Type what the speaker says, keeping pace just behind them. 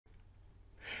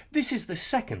This is the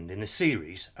second in a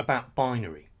series about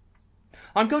binary.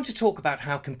 I'm going to talk about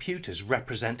how computers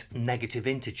represent negative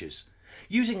integers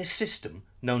using a system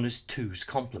known as 2's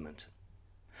complement.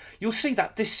 You'll see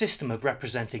that this system of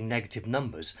representing negative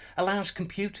numbers allows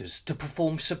computers to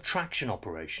perform subtraction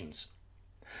operations.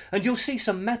 And you'll see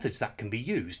some methods that can be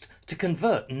used to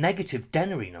convert negative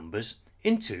denary numbers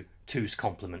into 2's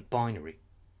complement binary.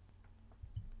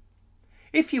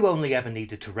 If you only ever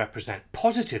needed to represent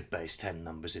positive base 10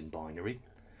 numbers in binary,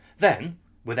 then,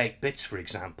 with 8 bits for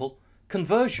example,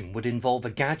 conversion would involve a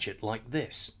gadget like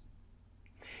this.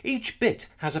 Each bit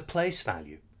has a place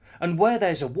value, and where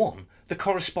there's a 1, the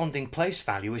corresponding place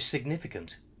value is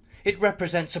significant. It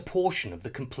represents a portion of the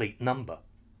complete number.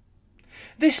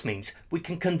 This means we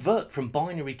can convert from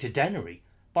binary to denary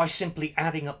by simply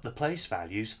adding up the place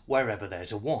values wherever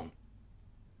there's a 1.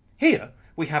 Here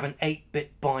we have an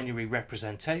 8-bit binary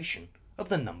representation of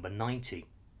the number 90.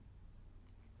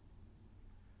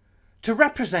 To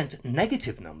represent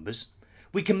negative numbers,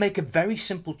 we can make a very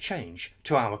simple change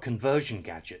to our conversion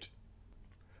gadget.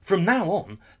 From now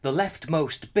on, the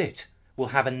leftmost bit will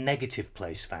have a negative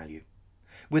place value.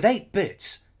 With 8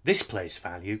 bits, this place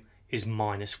value is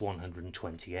minus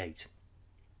 128.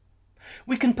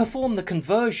 We can perform the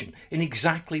conversion in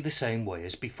exactly the same way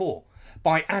as before,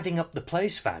 by adding up the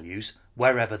place values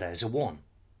wherever there's a 1.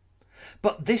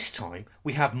 But this time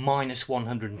we have minus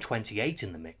 128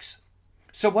 in the mix.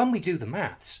 So when we do the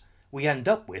maths, we end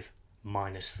up with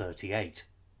minus 38.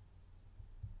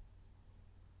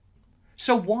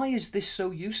 So why is this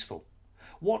so useful?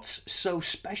 What's so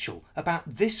special about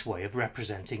this way of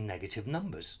representing negative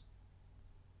numbers?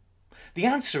 The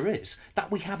answer is that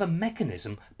we have a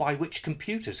mechanism by which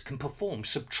computers can perform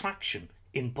subtraction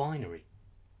in binary.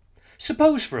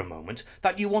 Suppose for a moment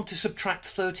that you want to subtract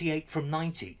 38 from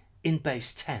 90 in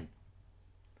base 10.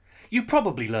 You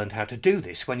probably learned how to do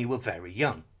this when you were very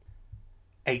young.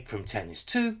 8 from 10 is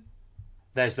 2,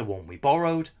 there's the 1 we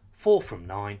borrowed, 4 from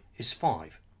 9 is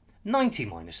 5. 90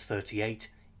 minus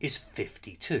 38 is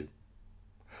 52.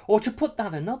 Or to put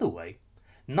that another way,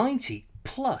 90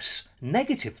 plus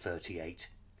negative 38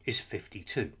 is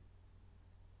 52.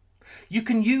 You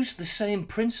can use the same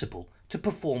principle to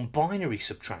perform binary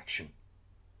subtraction.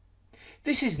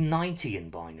 This is 90 in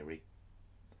binary,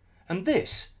 and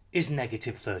this is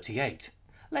negative 38.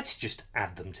 Let's just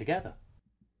add them together.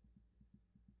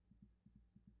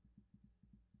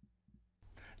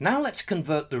 Now let's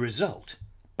convert the result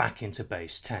back into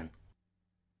base 10.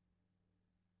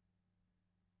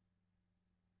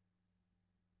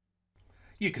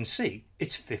 You can see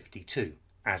it's 52,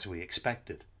 as we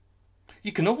expected.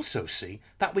 You can also see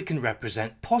that we can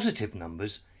represent positive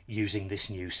numbers using this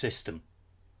new system.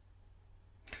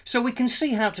 So we can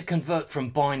see how to convert from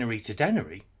binary to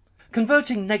denary.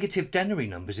 Converting negative denary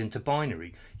numbers into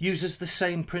binary uses the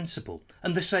same principle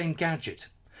and the same gadget,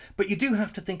 but you do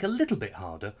have to think a little bit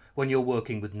harder when you're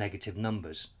working with negative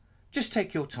numbers. Just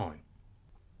take your time.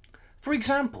 For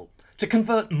example, to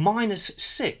convert minus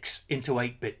 6 into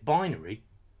 8-bit binary,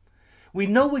 we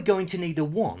know we're going to need a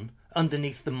 1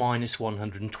 underneath the minus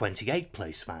 128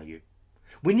 place value.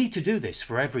 We need to do this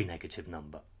for every negative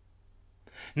number.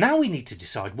 Now we need to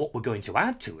decide what we're going to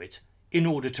add to it in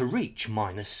order to reach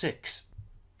minus 6.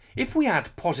 If we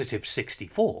add positive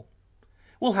 64,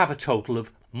 we'll have a total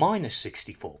of minus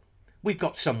 64. We've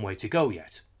got some way to go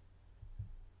yet.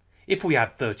 If we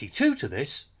add 32 to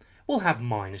this, we'll have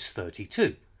minus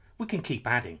 32. We can keep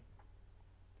adding.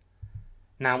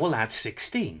 Now we'll add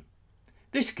 16.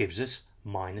 This gives us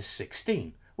minus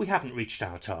 16. We haven't reached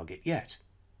our target yet.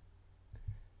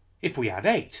 If we add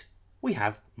 8, we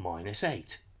have minus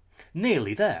 8.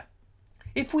 Nearly there.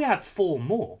 If we add 4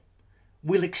 more,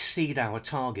 we'll exceed our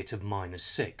target of minus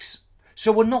 6.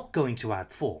 So we're not going to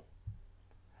add 4.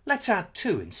 Let's add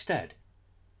 2 instead.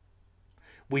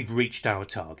 We've reached our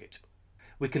target.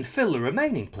 We can fill the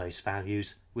remaining place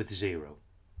values with 0.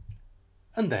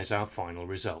 And there's our final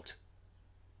result.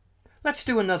 Let's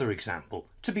do another example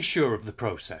to be sure of the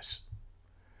process.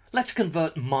 Let's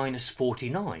convert minus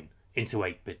 49 into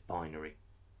 8-bit binary.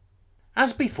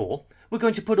 As before, we're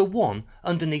going to put a 1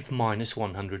 underneath minus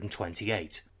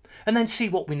 128 and then see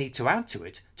what we need to add to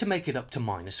it to make it up to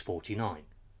minus 49.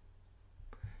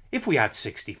 If we add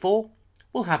 64,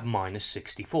 we'll have minus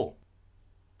 64.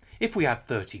 If we add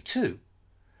 32,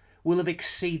 we'll have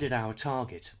exceeded our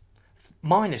target.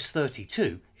 Minus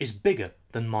 32 is bigger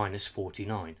than minus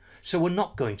 49, so we're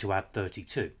not going to add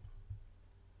 32.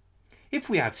 If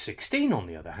we add 16 on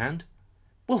the other hand,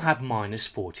 we'll have minus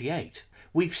 48.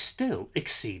 We've still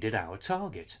exceeded our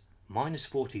target. Minus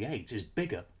 48 is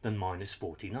bigger than minus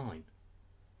 49.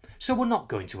 So we're not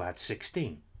going to add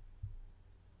 16.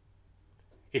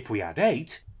 If we add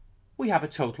 8, we have a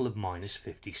total of minus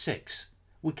 56.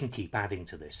 We can keep adding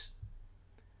to this.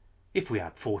 If we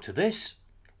add 4 to this,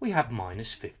 we have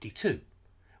minus 52.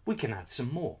 We can add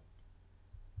some more.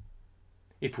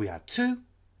 If we add 2,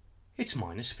 it's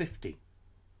minus 50.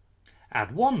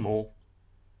 Add 1 more,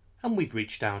 and we've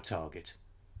reached our target.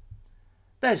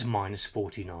 There's minus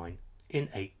 49 in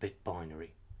 8-bit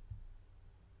binary.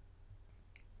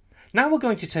 Now we're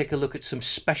going to take a look at some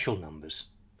special numbers.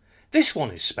 This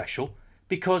one is special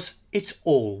because it's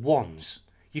all ones.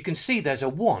 You can see there's a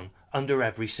 1 under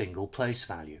every single place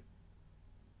value.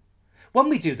 When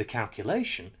we do the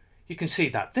calculation, you can see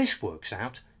that this works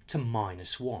out to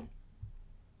minus 1.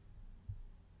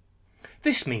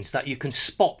 This means that you can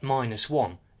spot minus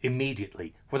 1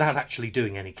 immediately without actually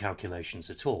doing any calculations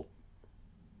at all.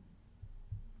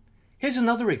 Here's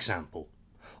another example.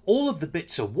 All of the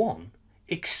bits are 1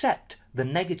 except the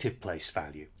negative place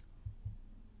value.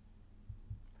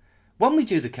 When we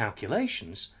do the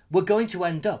calculations, we're going to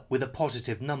end up with a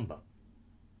positive number.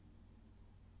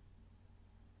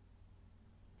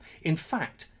 In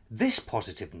fact, this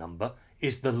positive number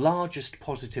is the largest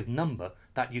positive number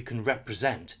that you can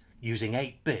represent using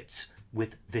 8 bits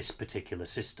with this particular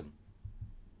system.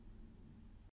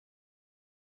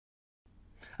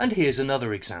 And here's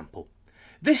another example.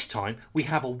 This time we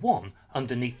have a 1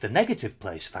 underneath the negative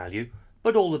place value,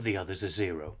 but all of the others are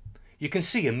 0. You can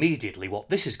see immediately what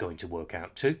this is going to work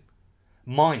out to,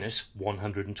 minus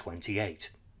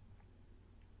 128.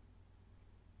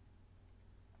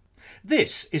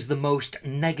 This is the most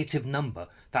negative number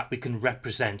that we can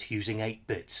represent using 8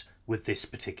 bits with this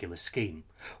particular scheme.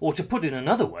 Or to put it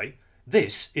another way,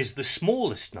 this is the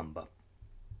smallest number.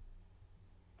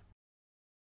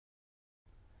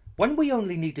 When we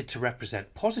only needed to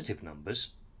represent positive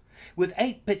numbers, with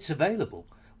 8 bits available,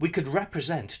 we could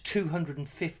represent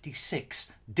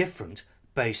 256 different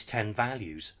base 10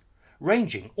 values,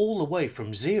 ranging all the way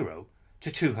from 0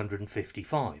 to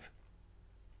 255.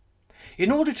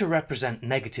 In order to represent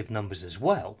negative numbers as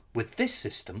well, with this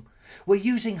system, we're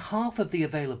using half of the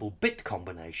available bit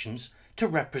combinations to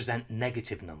represent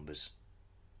negative numbers.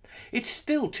 It's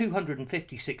still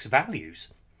 256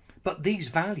 values, but these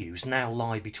values now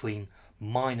lie between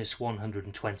minus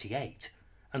 128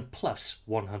 and plus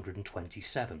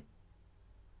 127.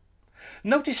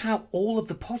 Notice how all of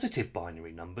the positive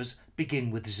binary numbers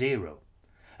begin with 0,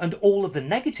 and all of the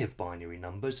negative binary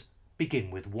numbers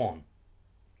begin with 1.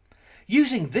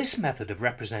 Using this method of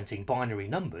representing binary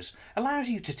numbers allows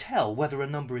you to tell whether a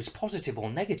number is positive or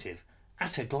negative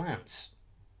at a glance.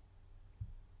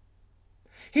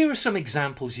 Here are some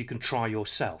examples you can try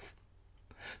yourself.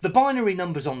 The binary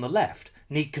numbers on the left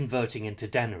need converting into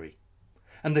denary,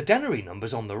 and the denary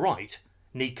numbers on the right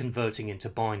need converting into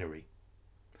binary.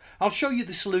 I'll show you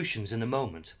the solutions in a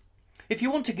moment. If you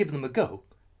want to give them a go,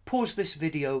 pause this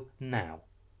video now.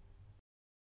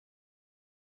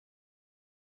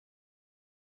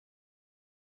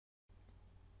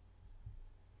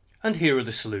 And here are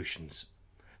the solutions.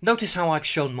 Notice how I've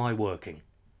shown my working.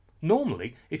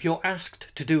 Normally, if you're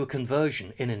asked to do a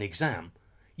conversion in an exam,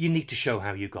 you need to show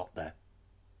how you got there.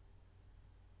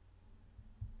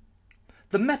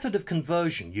 The method of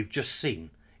conversion you've just seen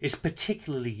is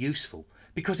particularly useful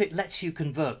because it lets you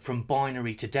convert from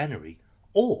binary to denary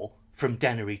or from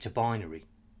denary to binary.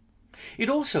 It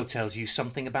also tells you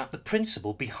something about the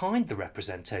principle behind the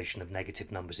representation of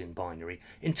negative numbers in binary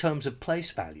in terms of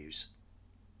place values.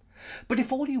 But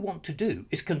if all you want to do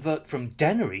is convert from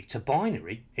denary to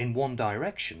binary in one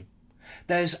direction,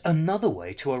 there's another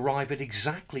way to arrive at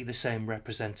exactly the same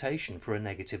representation for a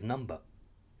negative number.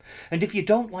 And if you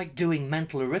don't like doing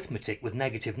mental arithmetic with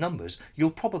negative numbers, you'll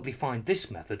probably find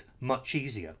this method much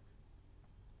easier.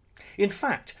 In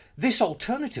fact, this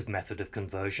alternative method of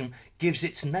conversion gives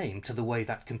its name to the way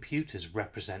that computers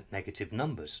represent negative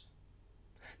numbers,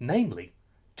 namely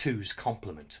 2's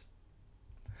complement.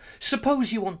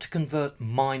 Suppose you want to convert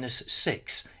minus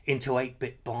 6 into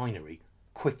 8-bit binary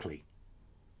quickly.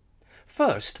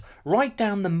 First, write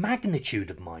down the magnitude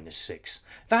of minus 6,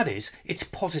 that is, its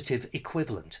positive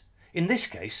equivalent, in this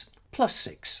case, plus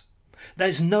 6.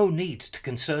 There's no need to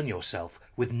concern yourself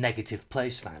with negative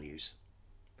place values.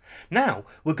 Now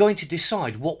we're going to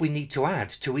decide what we need to add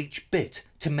to each bit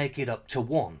to make it up to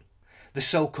 1, the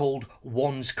so-called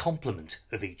 1's complement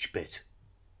of each bit.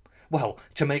 Well,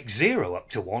 to make 0 up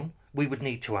to 1, we would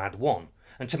need to add 1,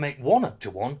 and to make 1 up to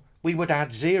 1, we would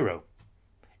add 0.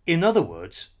 In other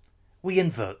words, we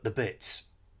invert the bits.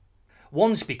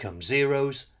 1's become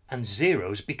 0's, and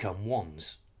 0's become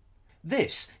 1's.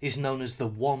 This is known as the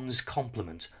 1's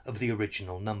complement of the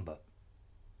original number.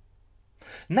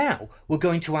 Now we're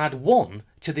going to add 1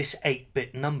 to this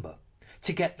 8-bit number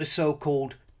to get the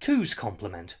so-called 2's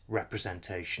complement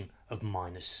representation of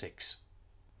 -6.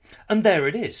 And there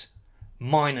it is,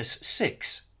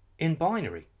 -6 in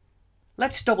binary.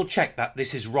 Let's double check that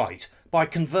this is right by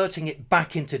converting it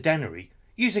back into denary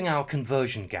using our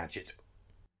conversion gadget.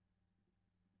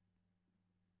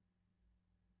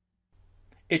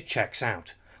 It checks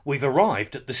out. We've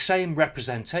arrived at the same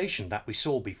representation that we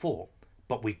saw before,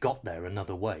 but we got there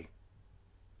another way.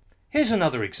 Here's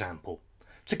another example.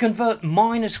 To convert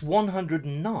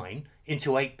 -109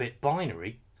 into 8-bit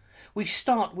binary, we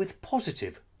start with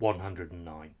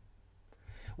 +109.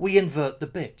 We invert the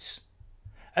bits,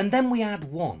 and then we add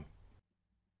 1.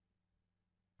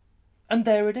 And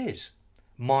there it is,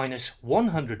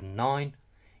 -109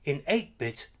 in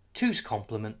 8-bit 2's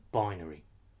complement binary.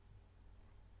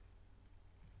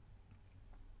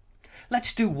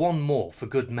 Let's do one more for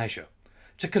good measure.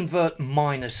 To convert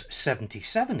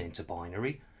 -77 into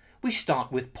binary, we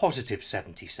start with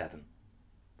 +77.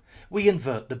 We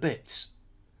invert the bits,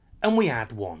 and we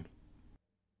add 1.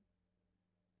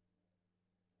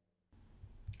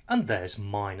 And there's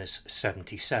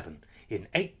 -77 in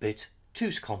 8-bit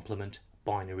 2's complement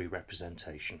binary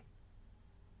representation.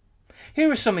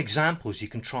 Here are some examples you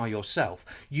can try yourself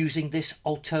using this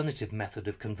alternative method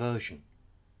of conversion.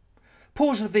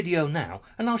 Pause the video now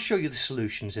and I'll show you the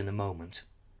solutions in a moment.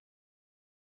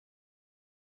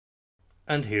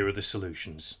 And here are the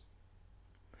solutions.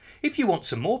 If you want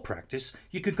some more practice,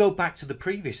 you could go back to the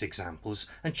previous examples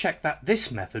and check that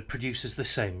this method produces the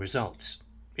same results.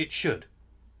 It should.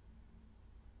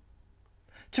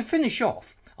 To finish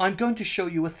off, I'm going to show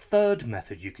you a third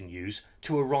method you can use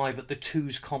to arrive at the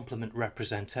 2's complement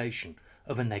representation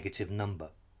of a negative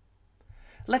number.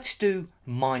 Let's do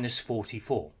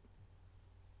 -44.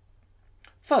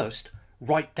 First,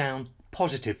 write down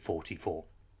 +44.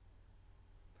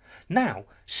 Now,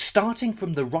 starting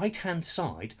from the right-hand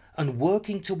side and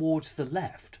working towards the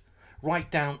left,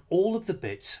 write down all of the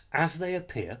bits as they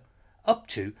appear, up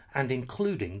to and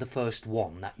including the first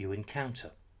one that you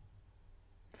encounter.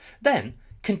 Then,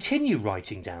 continue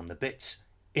writing down the bits,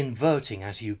 inverting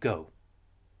as you go.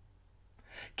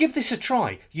 Give this a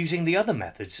try using the other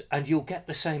methods and you'll get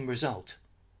the same result.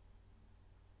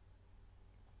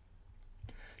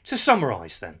 To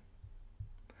summarise then,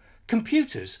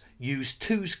 computers use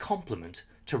 2's complement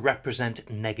to represent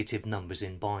negative numbers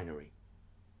in binary.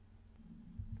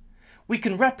 We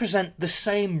can represent the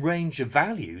same range of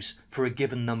values for a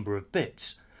given number of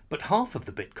bits, but half of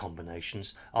the bit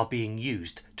combinations are being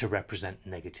used to represent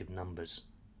negative numbers.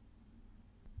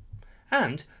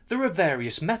 And there are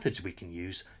various methods we can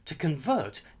use to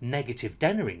convert negative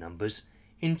denary numbers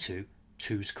into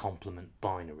 2's complement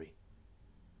binary.